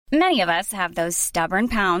Many of us have those stubborn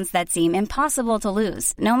pounds that seem impossible to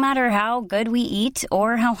lose, no matter how good we eat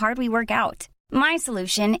or how hard we work out. My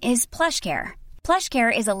solution is PlushCare.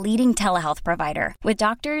 PlushCare is a leading telehealth provider with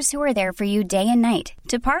doctors who are there for you day and night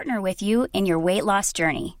to partner with you in your weight loss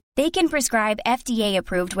journey. They can prescribe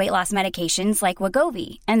FDA-approved weight loss medications like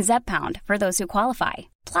Wegovy and Zepbound for those who qualify.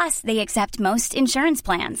 Plus, they accept most insurance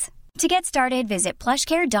plans. To get started, visit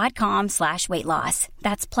plushcare.com/weightloss.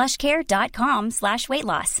 That's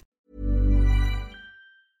plushcare.com/weightloss.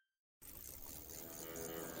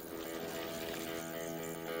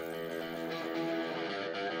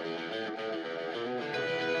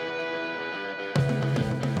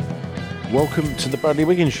 Welcome to the Bradley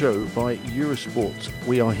Wiggins Show by Eurosport.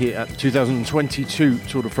 We are here at the 2022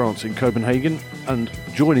 Tour de France in Copenhagen, and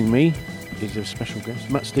joining me is a special guest,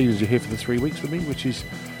 Matt Stevens. You're here for the 3 weeks with me, which is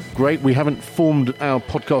great. We haven't formed our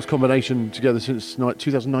podcast combination together since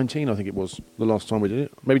 2019, I think it was, the last time we did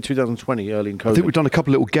it. Maybe 2020, early in COVID. I think we've done a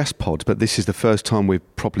couple of little guest pods, but this is the first time we've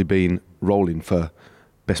properly been rolling for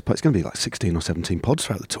best pod. It's going to be like 16 or 17 pods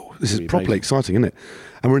throughout the tour. This is properly exciting, isn't it?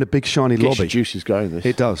 And we're in a big shiny lobby. Gets your juices going, this.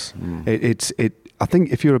 It does. I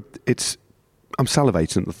think if you're I'm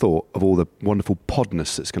salivating at the thought of all the wonderful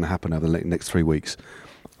podness that's going to happen over the next 3 weeks.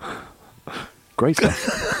 Great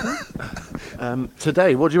stuff.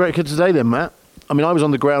 Today, what do you reckon today then, Matt? I mean, I was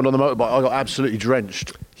on the ground on the motorbike. I got absolutely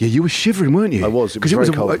drenched. Yeah, you were shivering, weren't you? I was. It was very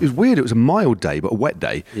cold. It was weird. It was a mild day, but a wet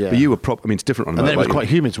day. Yeah. But you were I mean, it's different on the motorbike. And then it was quite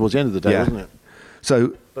humid towards the end of the day, wasn't it?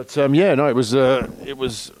 So, but it was a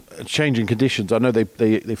changing conditions. I know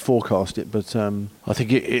they forecast it, but I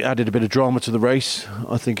think it added a bit of drama to the race.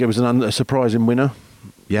 I think it was a surprising winner.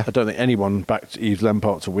 Yeah, I don't think anyone backed Yves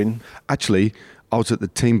Lampaert to win. Actually, I was at the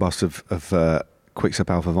team bus of Quickstep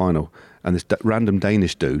Alpha Vinyl, and this random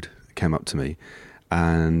Danish dude came up to me,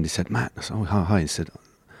 and he said, "Matt," I said, "Oh, hi." He said,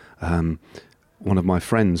 "One of my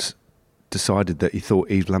friends decided that he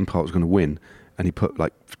thought Yves Lampaert was going to win." And he put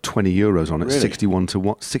like €20 on it, really?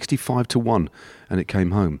 65 to 1, and it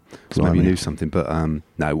came home. So maybe you knew something, but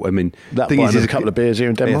no. I mean, that thing is a couple of beers here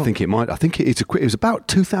in Denmark. I think it might. I think it was about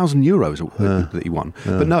 €2,000 that he won.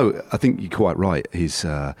 But no, I think you're quite right.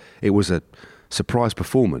 It was a surprise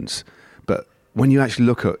performance. But when you actually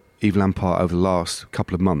look at Yves Lampaert over the last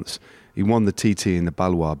couple of months, he won the TT in the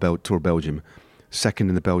Balois Tour of Belgium, second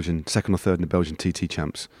or third in the Belgian TT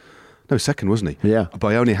champs. No, second, wasn't he? Yeah.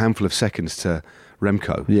 By only a handful of seconds to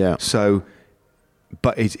Remco. Yeah. So,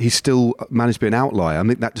 but he's still managed to be an outlier. I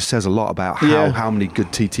think that just says a lot about how many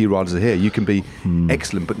good TT riders are here. You can be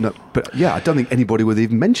excellent, but I don't think anybody would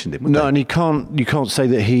even mention him. No, and you can't say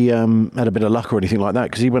that he had a bit of luck or anything like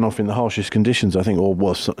that, because he went off in the harshest conditions, I think, or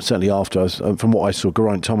was certainly after. From what I saw,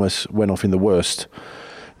 Geraint Thomas went off in the worst.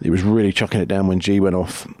 He was really chucking it down when G went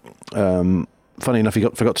off. Funny enough, he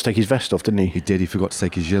forgot to take his vest off, didn't he? He did. He forgot to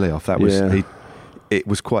take his gilet off. That was. Yeah. It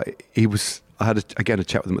was quite. He was. I had a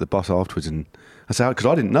chat with him at the bus afterwards, and I said, because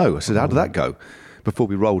I didn't know. I said, "How did that go?" Before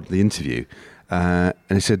we rolled the interview, and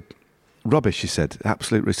he said, "Rubbish." He said,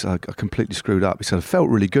 "Absolutely. I completely screwed up." He said, "I felt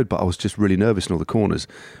really good, but I was just really nervous in all the corners."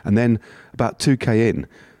 And then about 2k in,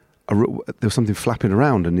 there was something flapping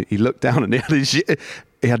around, and he looked down, and he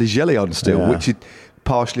had his gilet on still, which he'd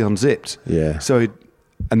partially unzipped. Yeah.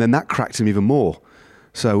 And then that cracked him even more.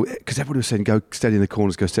 So, because everybody was saying, go steady in the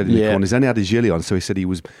corners, go steady in the corners. Then he had his gilet on, so he said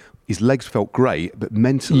his legs felt great, but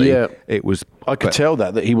mentally it was... I could tell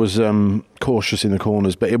that he was cautious in the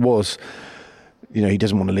corners, but it was, he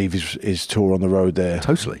doesn't want to leave his tour on the road there.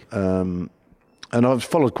 Totally. And I've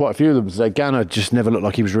followed quite a few of them today. Ganna just never looked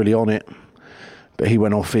like he was really on it, but he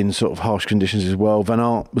went off in sort of harsh conditions as well. Van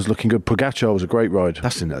Aert was looking good. Pogacar was a great ride.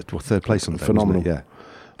 That's in third place on the day, phenomenal. Yeah.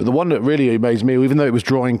 But the one that really amazed me, even though it was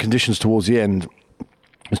drying conditions towards the end,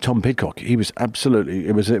 was Tom Pidcock. He was absolutely.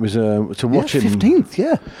 It was to watch him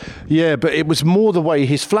 15th. Yeah. But it was more the way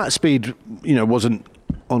his flat speed, wasn't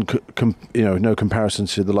on, no comparison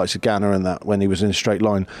to the likes of Ganna and that when he was in a straight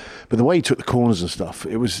line. But the way he took the corners and stuff,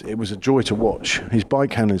 it was a joy to watch. His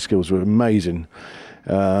bike handling skills were amazing.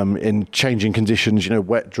 In changing conditions,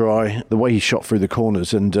 wet, dry, the way he shot through the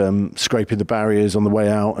corners and scraping the barriers on the way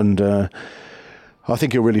out, and I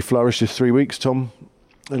think he'll really flourish this 3 weeks, Tom,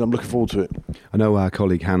 and I'm looking forward to it. I know our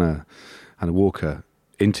colleague Hannah Walker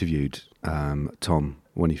interviewed Tom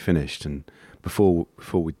when he finished, and before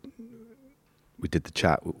we did the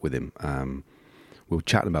chat with him, we were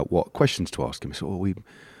chatting about what questions to ask him. So we're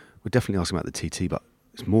definitely asking about the TT, but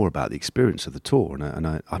it's more about the experience of the tour. And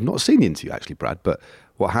I've not seen the interview actually, Brad, but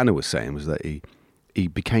what Hannah was saying was that he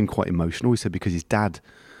became quite emotional. He said because his dad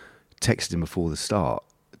texted him before the start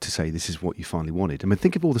to say, this is what you finally wanted. I mean,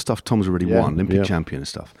 think of all the stuff Tom's already won, Olympic champion and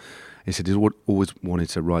stuff. He said he's always wanted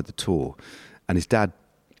to ride the tour. And his dad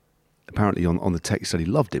apparently on the text said he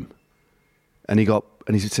loved him, and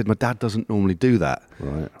he said my dad doesn't normally do that.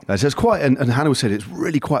 Right. So it's quite, and Hannah said it's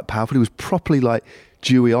really quite powerful. He was properly like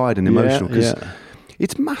dewy-eyed and emotional because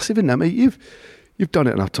it's massive, isn't it? I mean, you've done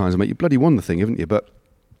it enough times, mate. You bloody won the thing, haven't you? But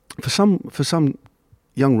for some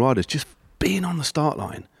young riders, just being on the start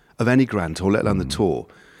line of any Grand Tour, let alone the Tour,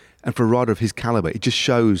 and for a rider of his calibre, it just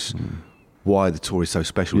shows why the Tour is so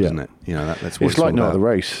special, doesn't it? You know, that's what it's like no other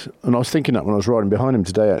race. And I was thinking that when I was riding behind him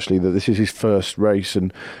today, actually, that this is his first race,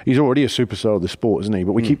 and he's already a superstar of the sport, isn't he?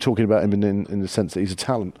 But we keep talking about him in the sense that he's a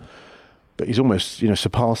talent. But he's almost,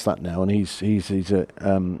 surpassed that now, and he's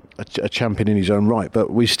a champion in his own right. But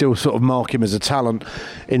we still sort of mark him as a talent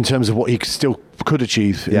in terms of what he still could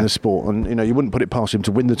achieve in the sport. And you wouldn't put it past him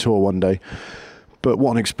to win the Tour one day. But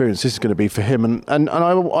what an experience this is going to be for him. And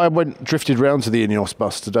I drifted round to the Ineos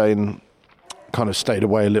bus today and kind of stayed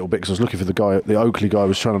away a little bit because I was looking for the Oakley guy who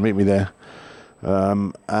was trying to meet me there. I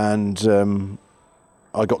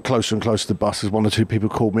got closer and closer to the bus as one or two people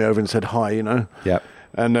called me over and said hi, Yeah.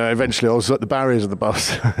 And eventually I was at the barriers of the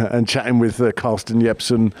bus and chatting with Carsten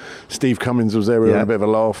Jepsen. Steve Cummins was there. We were having a bit of a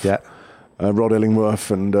laugh. Yeah. Rod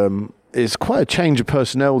Illingworth. And it's quite a change of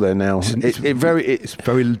personnel there now. It's very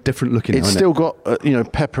different looking. It's still got,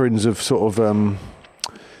 pepperings of sort of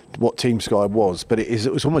what Team Sky was. But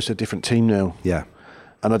it's almost a different team now. Yeah.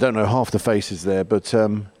 And I don't know half the faces there. But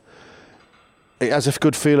it has a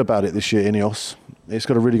good feel about it this year, Ineos. It's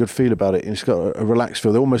got a really good feel about it. It's got a relaxed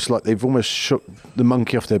feel. They've almost shook the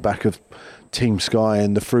monkey off their back of Team Sky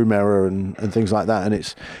and the Froome era and things like that. And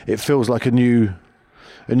it feels like a new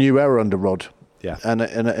era under Rod. Yeah. And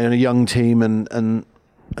a young team and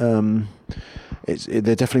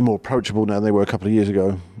they're definitely more approachable now than they were a couple of years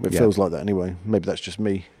ago. It feels like that anyway. Maybe that's just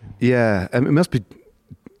me. Yeah, it must be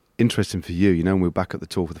interesting for you. We were back at the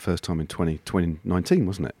Tour for the first time in 2019,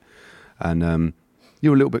 wasn't it? And you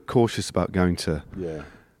were a little bit cautious about going to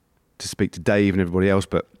speak to Dave and everybody else,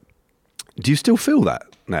 but do you still feel that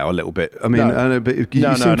now a little bit? I mean, no. I know, but you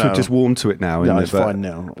seem to have just warmed to it now. No, it's fine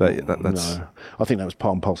now. But that's... No. I think that was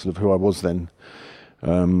part and parcel of who I was then.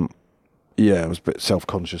 I was a bit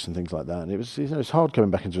self-conscious and things like that. And it was, it's hard coming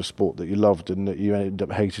back into a sport that you loved and that you ended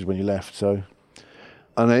up hated when you left. So,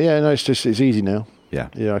 and it's easy now. Yeah.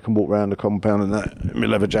 Yeah, I can walk around the compound in my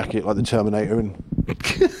leather jacket like the Terminator and...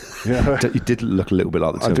 You did look a little bit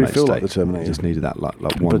like the Terminator. I do feel like the Terminator. You just needed that like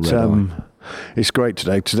one red eye. It's great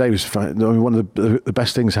today. Today was fun. I mean, one of the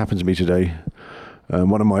best things happened to me today.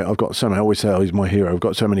 I've got so many, I always say, he's my hero. I've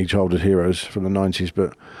got so many childhood heroes from the 90s,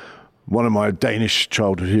 but one of my Danish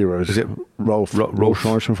childhood heroes, is it Rolf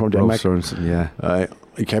Sørensen from Denmark? Rolf Sørensen, yeah.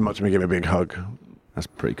 He came up to me and gave me a big hug. That's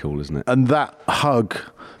pretty cool, isn't it? And that hug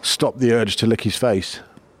stopped the urge to lick his face.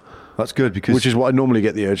 That's good, which is what I normally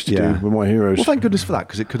get the urge to do with my heroes. Well, thank goodness for that,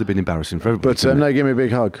 because it could have been embarrassing for everybody. But they gave me a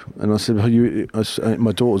big hug, and I said,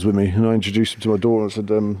 my daughter's with me, and I introduced him to my daughter. I said,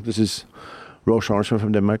 this is Rolf Sørensen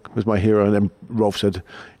from Denmark, was my hero. And then Rolf said,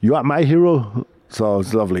 "You are my hero." So it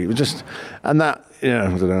was lovely. It was just, and that, I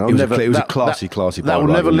don't know. It was a classy That will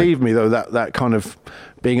never leave me, though. That kind of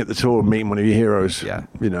being at the Tour and meeting one of your heroes. Yeah,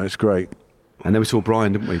 it's great. And then we saw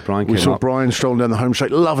Brian, didn't we? We saw Brian strolling down the home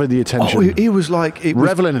straight, loving the attention. Oh, he was like...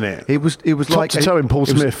 reveling in it. It was top like... to toe in Paul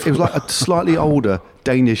Smith. It was like a slightly older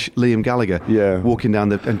Danish Liam Gallagher walking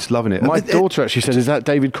down and just loving it. My daughter actually said, is that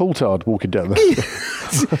David Coulthard walking down there?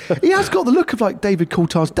 He has got the look of like David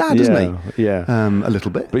Coulthard's dad, doesn't he? Yeah. A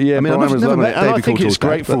little bit. But yeah, I mean, Brian was loving it. And I think Coulthard's it's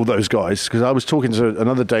great for all those guys, because I was talking to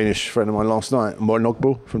another Danish friend of mine last night, Morten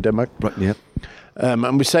Ogbo from Denmark. Right, yeah.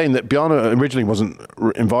 And we're saying that Bjarne originally wasn't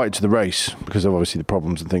invited to the race because of obviously the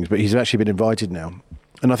problems and things, but he's actually been invited now.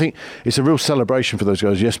 And I think it's a real celebration for those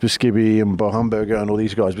guys, Jesper Skibby and Bo Hamburger and all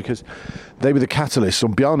these guys, because they were the catalysts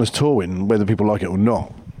on Bjarne's tour win, whether people like it or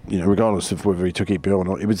not. Regardless of whether he took EPO or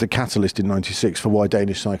not, it was the catalyst in '96 for why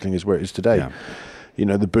Danish cycling is where it is today.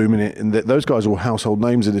 Yeah. The boom in it, and those guys are all household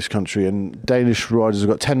names in this country. And Danish riders have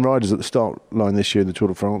got 10 riders at the start line this year in the Tour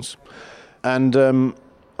de France, and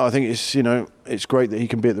I think it's great that he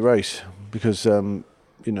can be at the race because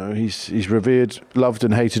he's revered, loved,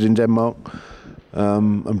 and hated in Denmark,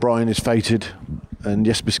 and Brian is fated, and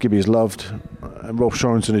Jesper Skibby is loved, and Rolf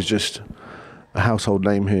Sørensen is just a household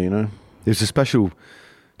name here. There's a special.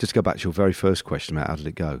 Just to go back to your very first question about how did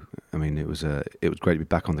it go? I mean, it was great to be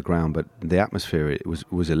back on the ground, but the atmosphere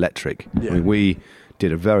was electric. Yeah. I mean, we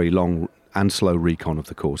did a very long and slow recon of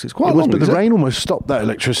the course. It's quite long, but the rain almost stopped that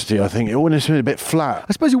electricity. I think it almost been a bit flat.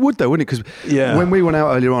 I suppose it would, though, wouldn't it? Because when we went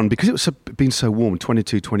out earlier on, because it was been so warm,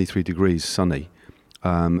 22, 23 degrees, sunny.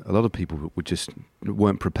 A lot of people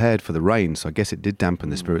weren't prepared for the rain, so I guess it did dampen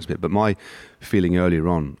the spirits a bit. But my feeling earlier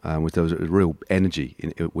on was there was a real energy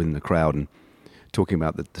within the crowd, and talking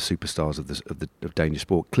about the superstars of Danish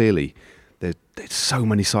sport. Clearly, there's so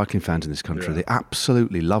many cycling fans in this country. Yeah. They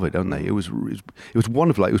absolutely love it, don't they? It was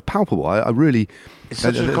wonderful. It was palpable. I really. It's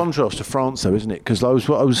such a contrast to France, though, isn't it? Because I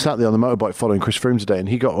was sat there on the motorbike following Chris Froome today, and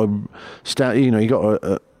he got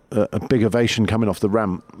a big ovation coming off the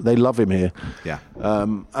ramp. They love him here. Yeah.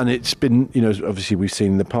 And it's been, obviously we've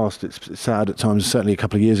seen in the past. It's sad at times. Certainly a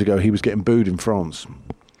couple of years ago, he was getting booed in France.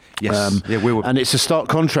 Yes. And it's a stark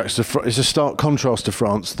contrast to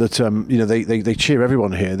France that they cheer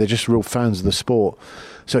everyone here. They're just real fans of the sport.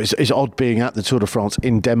 So it's odd being at the Tour de France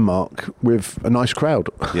in Denmark with a nice crowd.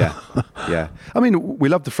 Yeah. I mean, we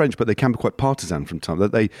love the French, but they can be quite partisan from time.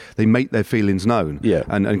 That they make their feelings known. Yeah.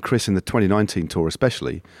 And Chris in the 2019 Tour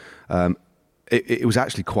especially, it was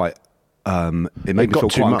actually quite. It made me feel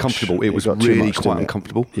quite uncomfortable. It was really quite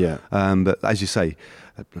uncomfortable. Yeah. But as you say,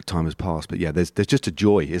 time has passed. But yeah, there's just a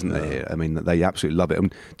joy, isn't there? Here? I mean, they absolutely love it,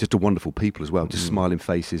 and just a wonderful people as well. Just smiling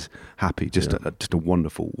faces, happy. Just a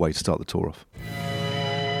wonderful way to start the tour off.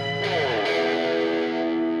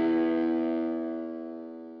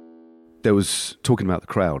 There was talking about the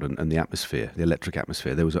crowd and the atmosphere, the electric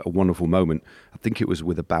atmosphere. There was a wonderful moment. I think it was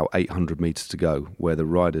with about 800 metres to go, where the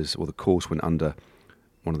riders or the course went under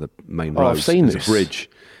one of the main roads. I've seen this. There's a bridge.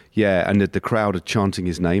 Yeah, and the crowd are chanting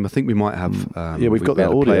his name. I think we might have. We've got that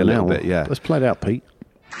audio a little now. Bit, yeah, let's play it out, Pete.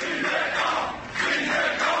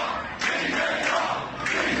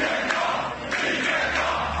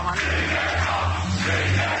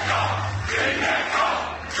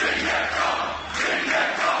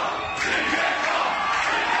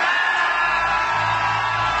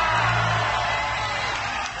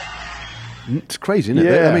 It's crazy, isn't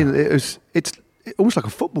it? Yeah. I mean, it's almost like a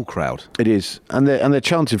football crowd. It is, and they're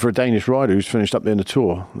chanting for a Danish rider who's finished up there in the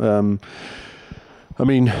Tour.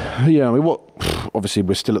 Obviously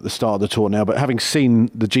we're still at the start of the Tour now, but having seen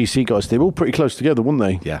the GC guys, they were all pretty close together, weren't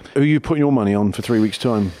they? Yeah. Who are you putting your money on for 3 weeks'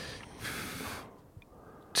 time?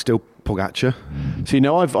 Still Pogacar. See,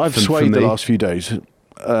 now I've swayed the last few days,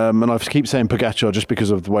 and I keep saying Pogacar just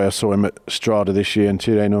because of the way I saw him at Strada this year in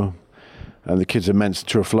Tirreno, and the kid's immense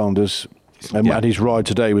Tour of Flanders. And his ride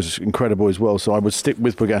today was incredible as well, so I would stick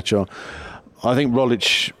with Pogacar. I think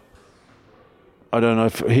Roglic, I don't know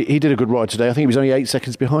if he did a good ride today. I think he was only 8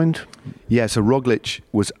 seconds behind. Yeah, so Roglic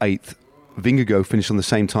was 8th. Vingegaard finished on the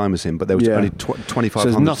same time as him, but there was only 25 So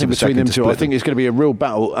there's nothing between them two. I think it's going to be a real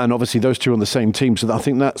battle, and obviously those two are on the same team, so I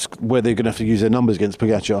think that's where they're going to have to use their numbers against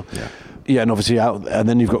Pogacar. Yeah, and obviously and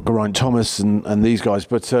then you've got Geraint Thomas and these guys.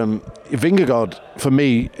 But Vingegaard, for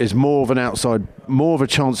me, is more of an outside, more of a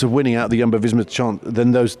chance of winning out the Jumbo-Visma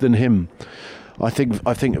chance than him. I think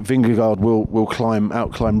Vingegaard will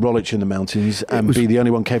outclimb Roglic in the mountains and be the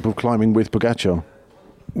only one capable of climbing with Pogacar.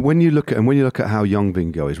 When you look at how young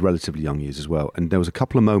Vingegaard is, relatively young he is as well, and there was a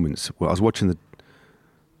couple of moments where I was watching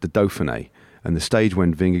the Dauphiné and the stage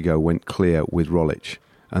when Vingegaard went clear with Roglic,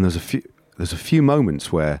 and there's a few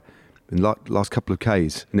moments where in the last couple of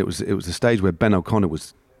Ks, and it was the stage where Ben O'Connor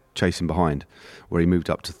was chasing behind, where he moved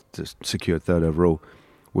up to secure third overall,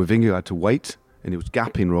 where Vingegaard had to wait, and it was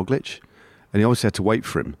gapping Roglic, and he obviously had to wait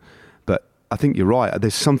for him. But I think you're right.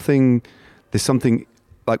 There's something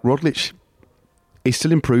like Roglic. He's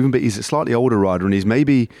still improving, but he's a slightly older rider, and he's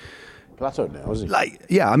maybe plateaued now, isn't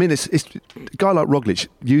he? I mean, it's a guy like Roglic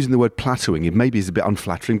using the word plateauing. It maybe is a bit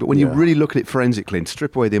unflattering, but when you really look at it forensically and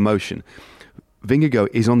strip away the emotion, Vingegaard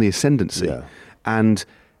is on the ascendancy, and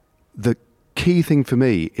the key thing for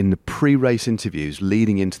me in the pre-race interviews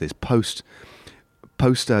leading into this post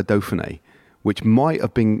Dauphiné, which might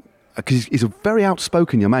have been because he's a very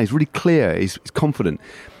outspoken young man. He's really clear. He's confident.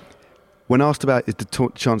 When asked about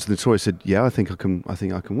the chance of the Tour, he said, "Yeah, I think I can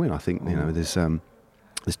win. I think there's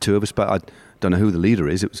two of us, but I don't know who the leader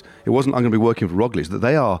is. It wasn't. I'm going to be working for Roglic. That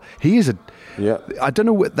they are. He is a. Yeah. I don't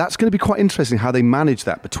know. That's going to be quite interesting how they manage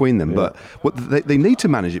that between them. Yeah. But they need to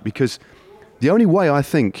manage it because the only way I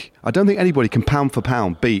don't think anybody can pound for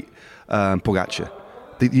pound beat Pogacar.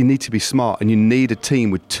 You need to be smart, and you need a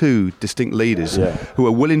team with two distinct leaders who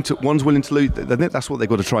are willing to. One's willing to lose. I think that's what they've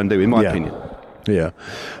got to try and do, in my opinion. Yeah,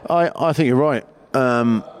 I think you're right,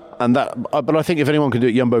 but I think if anyone can do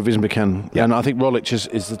it, Jumbo-Visma can. Yeah. And I think Roglic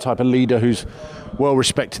is the type of leader who's well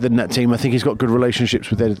respected in that team. I think he's got good relationships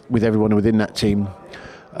with everyone within that team.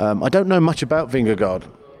 I don't know much about Vingegaard.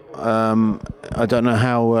 I don't know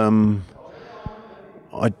how.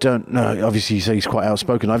 I don't know. Obviously, you say he's quite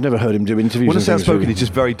outspoken. I've never heard him do interviews. When I say outspoken, he's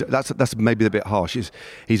just very. That's maybe a bit harsh.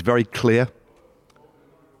 He's very clear.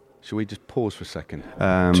 Shall we just pause for a second?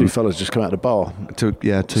 Two fellas just come out of the bar.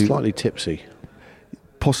 Slightly tipsy.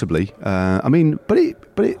 Possibly. I mean, but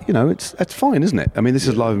it's fine, isn't it? I mean, this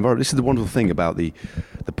is live environment. This is the wonderful thing about the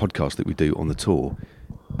the podcast that we do on the tour,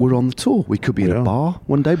 we're on the tour. We could be in a bar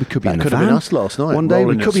one day. We could be in a van. That could have been us last night. One day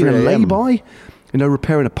we could be in a lay-by,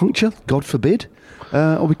 repairing a puncture, God forbid.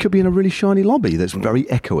 Or we could be in a really shiny lobby that's very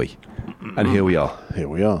echoey. And here we are. Here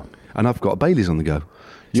we are. And I've got a Baileys on the go.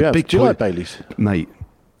 Do you like Baileys? Mate,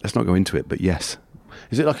 let's not go into it, but yes.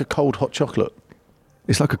 Is it like a cold hot chocolate?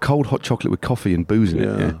 It's like a cold hot chocolate with coffee and booze in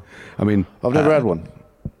it. Yeah. I mean, I've never had one.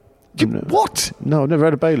 What? No, I've never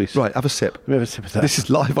had a Baileys. Right, have a sip. Let me have a sip of that. This is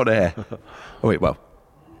live on air. Oh wait, well,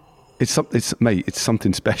 it's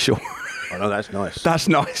something special. Oh no, that's nice. That's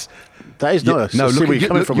nice. That is nice. No, look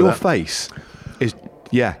at your face. Is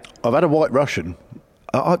I've had a White Russian.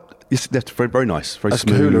 That's very, very nice. Very that's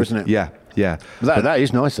smooth, Kahula, isn't it? Yeah. That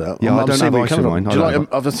is nice. That. Yeah, I don't have ice in mine. Do you like?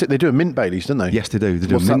 They do a mint Baileys, don't they? Yes, they do.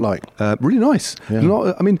 What's that like? Really nice. Yeah.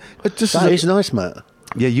 That is nice, Matt.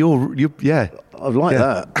 Yeah, yeah. I like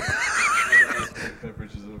that.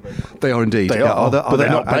 They are indeed. They are, but they're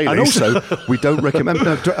not Baileys. And also, we don't recommend.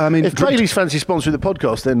 If Baileys fancy sponsoring the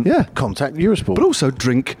podcast, then contact Eurosport. But also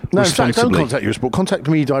drink responsibly. In fact, don't contact Eurosport. Contact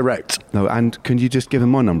me direct. No, and can you just give them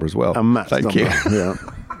my number as well? And Matt's Thank number. you. Yeah.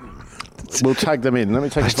 We'll tag them in. Let me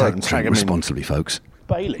take a photo and tag them responsibly, folks.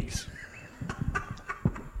 Baileys.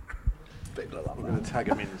 I'm going to tag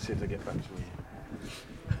them in and see if they get back to me.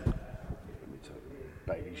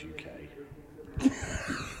 Baileys UK.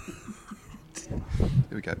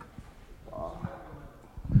 Here we go.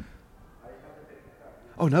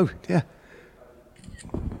 Oh no! Yeah.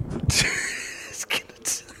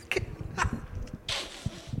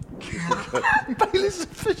 Baileys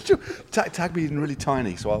official. Tag me in really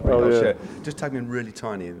tiny, so I'll share. Just tag me in really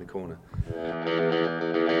tiny in the corner.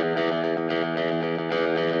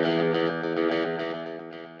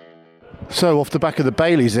 So off the back of the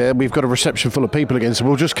Baileys there, we've got a reception full of people again, so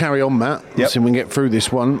we'll just carry on, Matt. Yep. See if we can get through this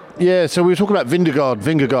one. Yeah, so we were talking about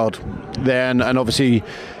Vingegaard there, and obviously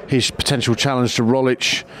his potential challenge to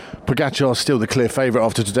Roglic. Pogacar's still the clear favourite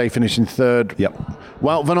after today finishing third. Yep.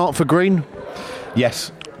 Wout van Aert for green?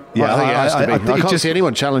 Yes. Yeah, I think it has to be. I can't see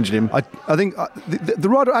anyone challenging him. I think the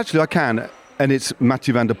rider, actually I can, and it's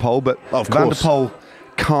Mathieu van der Poel, but Van der Poel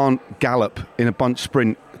can't gallop in a bunch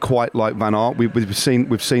sprint quite like Van Aert. We've seen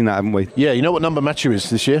that, haven't we? Yeah, you know what number Mathieu is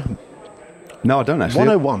this year? No, I don't actually.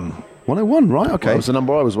 101. 101, right? Okay. Well, that was the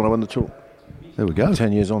number I was when I won the Tour. There we go.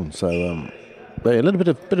 10 years on. So, but a little bit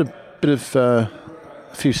of a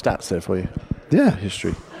few stats there for you. Yeah,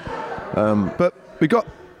 history. But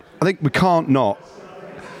I think we can't not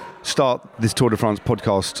start this Tour de France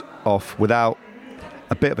podcast off without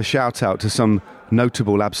a bit of a shout out to some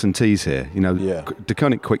notable absentees here. De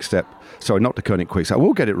Koning Quickstep. Sorry, not De Koning Quickstep. I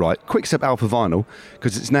will get it right. Quickstep Alpha Vinyl,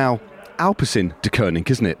 because it's now Alpecin De Koning,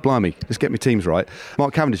 isn't it? Blimey, let's get my teams right.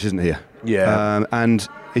 Mark Cavendish isn't here. Yeah. And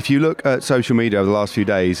if you look at social media over the last few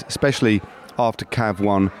days, especially after Cav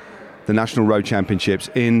won the National Road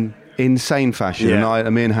Championships in insane fashion,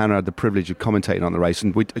 and me and Hannah had the privilege of commentating on the race,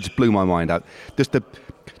 and it just blew my mind out. Just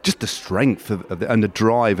the strength and the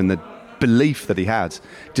drive and the belief that he had,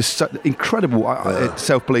 just so incredible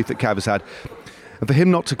self-belief that Cav has had, and for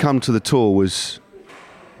him not to come to the Tour was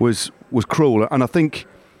cruel. And I think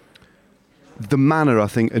the manner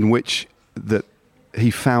in which that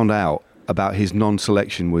he found out about his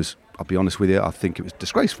non-selection was, I'll be honest with you, I think it was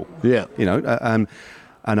disgraceful. Yeah, and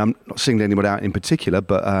I'm not singling anybody out in particular,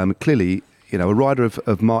 but clearly, a rider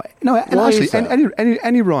of my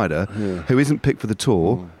any rider who isn't picked for the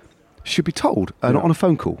Tour should be told on a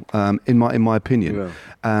phone call. In my opinion,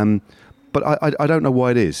 but I don't know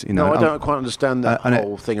why it is. I don't quite understand that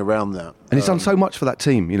whole thing around that. And he's done so much for that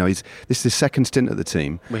team. This is his second stint at the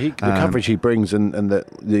team. Well, the coverage he brings and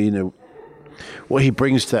the what he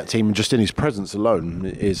brings to that team, and just in his presence alone,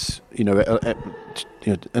 is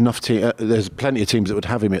enough. There's plenty of teams that would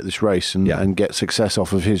have him at this race and get success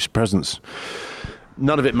off of his presence.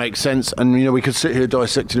 None of it makes sense, and we could sit here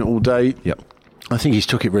dissecting it all day. Yep. I think he's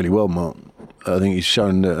took it really well, Mark. I think he's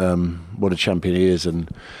shown what a champion he is, and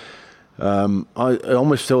I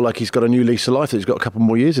almost feel like he's got a new lease of life. That he's got a couple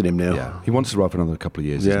more years in him now. Yeah, he wants to ride for another couple of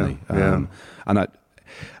years, doesn't he? Yeah. And I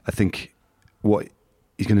think what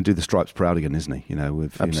he's going to do the stripes proud again, isn't he?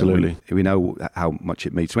 Absolutely. We know how much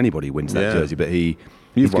it means to anybody who wins that jersey, but he's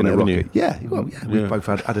going to rock it. Yeah, we've both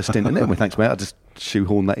had a stint in it. Well, thanks, mate. I just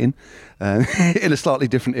shoehorned that in in a slightly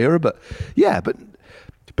different era, but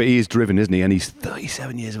he is driven, isn't he? And he's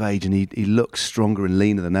 37 years of age, and he looks stronger and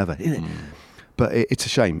leaner than ever, isn't it? But it's a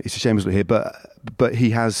shame. It's a shame as we're here. But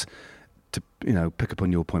he has to, pick up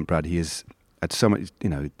on your point, Brad. He has had so much,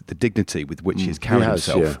 the dignity with which he has carried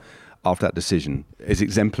himself after that decision is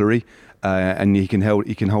exemplary. And he can hold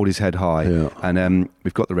his head high, and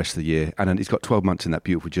we've got the rest of the year, and he's got 12 months in that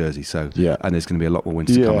beautiful jersey. So, and there's going to be a lot more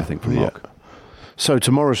wins to come, I think, from Mark. So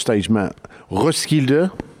tomorrow's stage, Matt,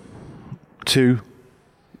 Roskilde to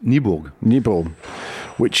Nyborg,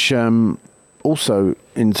 which also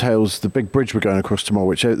entails the big bridge we're going across tomorrow,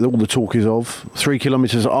 which all the talk is of. 3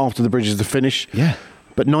 kilometres after the bridge is the finish. Yeah.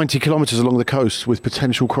 But 90 kilometres along the coast with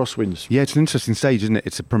potential crosswinds. Yeah, it's an interesting stage, isn't it?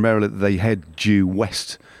 It's a Primera that they head due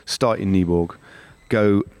west, start in Nyborg,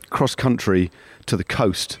 go cross-country to the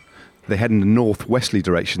coast. They head in the north-westerly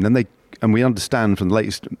direction. And we understand from the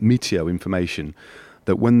latest Meteo information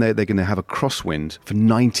that when they're going to have a crosswind for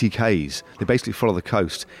 90 k's, they basically follow the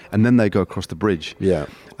coast, and then they go across the bridge. Yeah.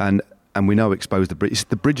 And we know expose the bridge.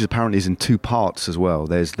 The bridge apparently is in 2 parts as well.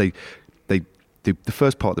 There's the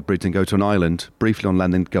first part of the bridge, then go to an island, briefly on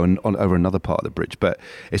land, then go on over another part of the bridge. But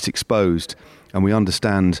it's exposed, and we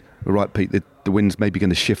understand, right, Pete, that the wind's maybe going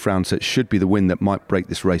to shift round, so it should be the wind that might break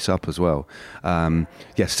this race up as well.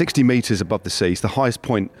 60 metres above the sea. It's the highest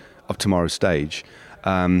point of tomorrow's stage.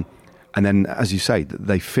 And then, as you say,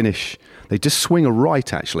 they just swing a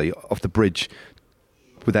right, actually, off the bridge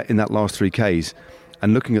with that in that last 3 Ks.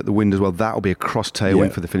 And looking at the wind as well, that'll be a cross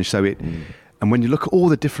tailwind for the finish. So and when you look at all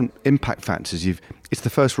the different impact factors, it's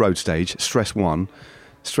the first road stage, stress 1,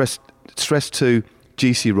 stress 2,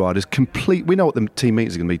 GC riders, complete. We know what the team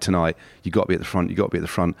meetings are going to be tonight. You've got to be at the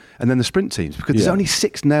front, and then the sprint teams, because there's only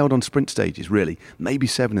 6 nailed on sprint stages, really, maybe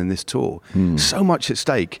 7 in this tour. So much at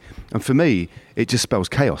stake, and for me, it just spells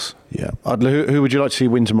chaos. Yeah, Adler, who would you like to see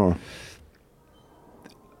win tomorrow?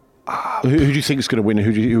 Who do you think is going to win?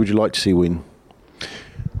 Who would you like to see win?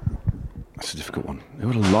 That's a difficult one. Who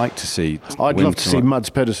would I like to see? I'd love to see Mads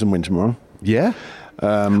Pedersen win tomorrow. Yeah.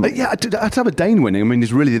 I'd have a Dane winning. I mean,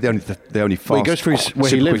 he's really the only fast. Well, he goes through where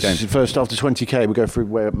he lives first after 20k. We go through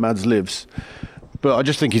where Mads lives. But I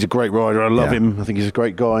just think he's a great rider. I love him. I think he's a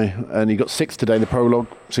great guy. And he got 6th today in the prologue,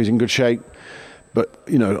 so he's in good shape. But,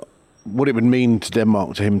 what it would mean to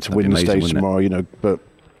Denmark, to him to win the stage tomorrow, But,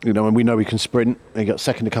 and we know he can sprint. He got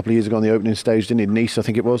 2nd a couple of years ago on the opening stage, didn't he? In Nice, I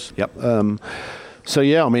think it was. Yep.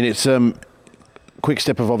 It's... Quick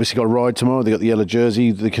Step have obviously got a ride tomorrow. They got the yellow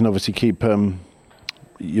jersey. They can obviously keep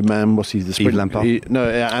your man. What's he? The sprint. And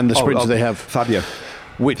the sprinter they have, Fabio.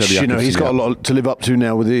 Which he's got a lot to live up to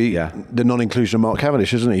now with the non-inclusion of Mark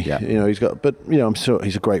Cavendish, isn't he? Yeah. He's got. But I'm sure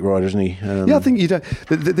he's a great rider, isn't he? I think you don't.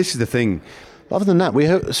 This is the thing. Other than that, we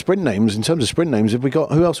have sprint names. In terms of sprint names, have we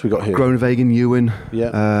got who else we got here? Groenewegen, Ewan.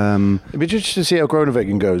 Yeah. It'd be interesting to see how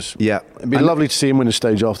Groenewegen goes. Yeah. It'd be lovely to see him win a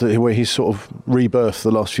stage after where he's sort of rebirthed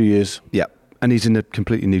the last few years. Yeah. And he's in a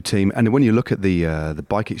completely new team. And when you look at the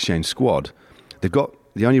Bike Exchange squad, they've got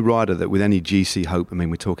the only rider that with any GC hope, I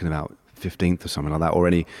mean, we're talking about 15th or something like that, or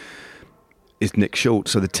is Nick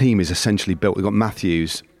Schultz. So the team is essentially built. They've got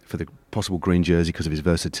Matthews for the possible green jersey because of his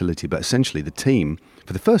versatility. But essentially the team,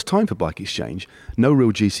 for the first time for Bike Exchange, no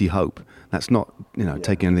real GC hope. That's not,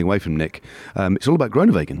 taking anything away from Nick. It's all about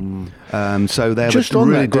Groenewegen. So they have just a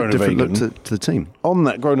really different look to the team. On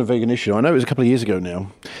that Groenewegen issue, I know it was a couple of years ago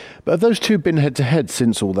now, but have those two been head-to-head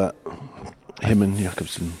since all that? Him and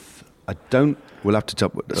Jakobsen? I don't. We'll have to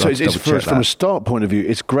double check that. From a start point of view,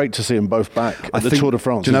 it's great to see them both back at the Tour de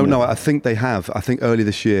France. No, I think they have. I think early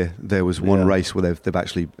this year there was one race where they've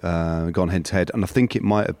actually gone head-to-head, and I think it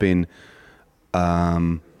might have been... I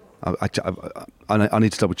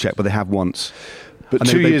need to double check, but they have once. But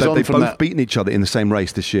 2 years on from that, they've both beaten each other in the same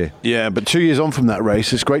race this year. Yeah, but 2 years on from that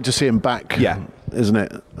race, it's great to see him back. Yeah, isn't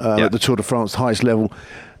it? At the Tour de France, highest level.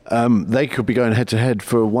 They could be going head to head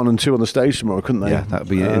for 1 and 2 on the stage tomorrow, couldn't they? Yeah, that would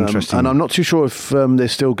be interesting. And I'm not too sure if they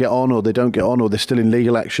still get on or they don't get on or they're still in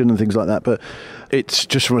legal action and things like that. But it's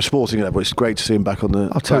just from a sporting level, it's great to see him back on the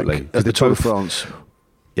at the Tour de France.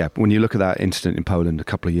 Yeah, when you look at that incident in Poland a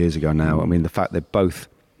couple of years ago now, I mean, the fact they're both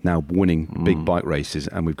now winning big bike races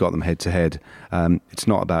and we've got them head to head, it's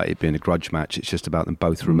not about it being a grudge match, it's just about them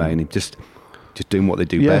both remaining, just doing what they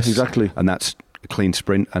do best. Yeah, exactly. And that's a clean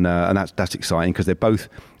sprint, and that's exciting because they're both,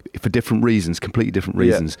 for different reasons, completely different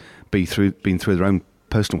reasons, been through their own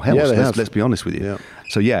personal hell. Let's be honest with you. Yeah.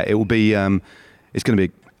 So it will be, I think it's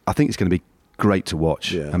going to be great to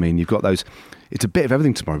watch. Yeah. I mean, you've got those. It's a bit of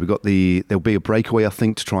everything tomorrow. There'll be a breakaway, I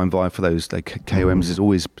think, to try and vie for those. KOMs. There's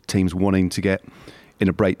always teams wanting to get in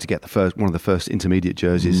a break to get one of the first intermediate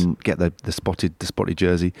jerseys, get the spotted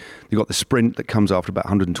jersey. You've got the sprint that comes after about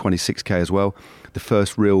 126k as well. The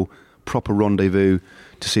first real proper rendezvous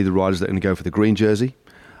to see the riders that are going to go for the green jersey.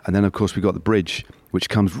 And then, of course, we've got the bridge, which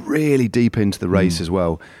comes really deep into the race as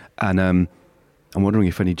well. And I'm wondering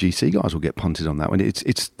if any GC guys will get punted on that one.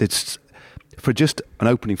 It's for just an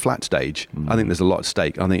opening flat stage, I think there's a lot at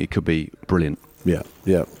stake. I think it could be brilliant. Yeah.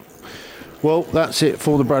 Well, that's it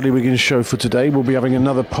for the Bradley Wiggins Show for today. We'll be having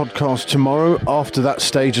another podcast tomorrow after that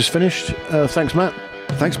stage is finished. Thanks, Matt.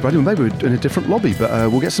 Thanks, Bradley. Maybe we're in a different lobby, but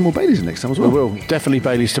we'll get some more Baileys in next time as well. We will. Definitely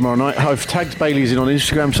Baileys tomorrow night. I've tagged Baileys in on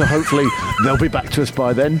Instagram, so hopefully they'll be back to us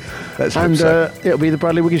by then. Let's hope so. It'll be the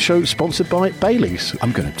Bradley Wiggins Show, sponsored by Baileys.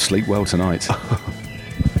 I'm going to sleep well tonight.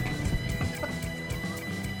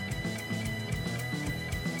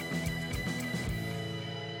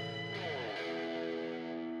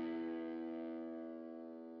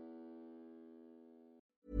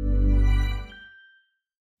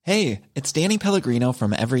 Hey, it's Danny Pellegrino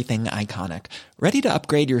from Everything Iconic. Ready to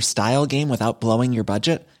upgrade your style game without blowing your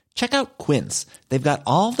budget? Check out Quince. They've got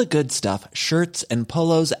all the good stuff, shirts and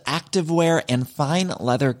polos, activewear, and fine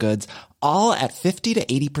leather goods, all at 50 to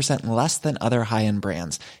 80% less than other high-end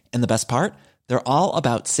brands. And the best part? They're all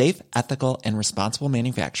about safe, ethical, and responsible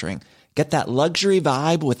manufacturing. Get that luxury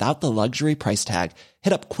vibe without the luxury price tag.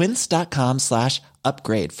 Hit up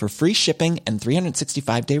quince.com/upgrade for free shipping and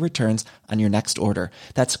 365-day returns on your next order.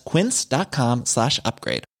 That's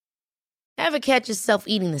quince.com/upgrade. Ever catch yourself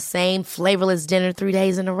eating the same flavorless dinner 3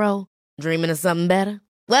 days in a row? Dreaming of something better?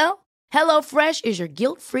 Well, HelloFresh is your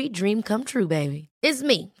guilt-free dream come true, baby. It's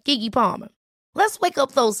me, Keke Palmer. Let's wake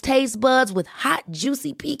up those taste buds with hot,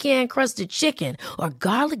 juicy pecan-crusted chicken or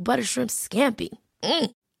garlic butter shrimp scampi.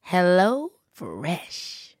 Hello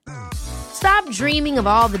Fresh. Stop dreaming of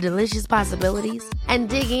all the delicious possibilities and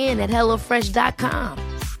dig in at HelloFresh.com.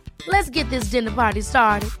 Let's get this dinner party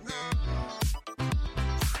started.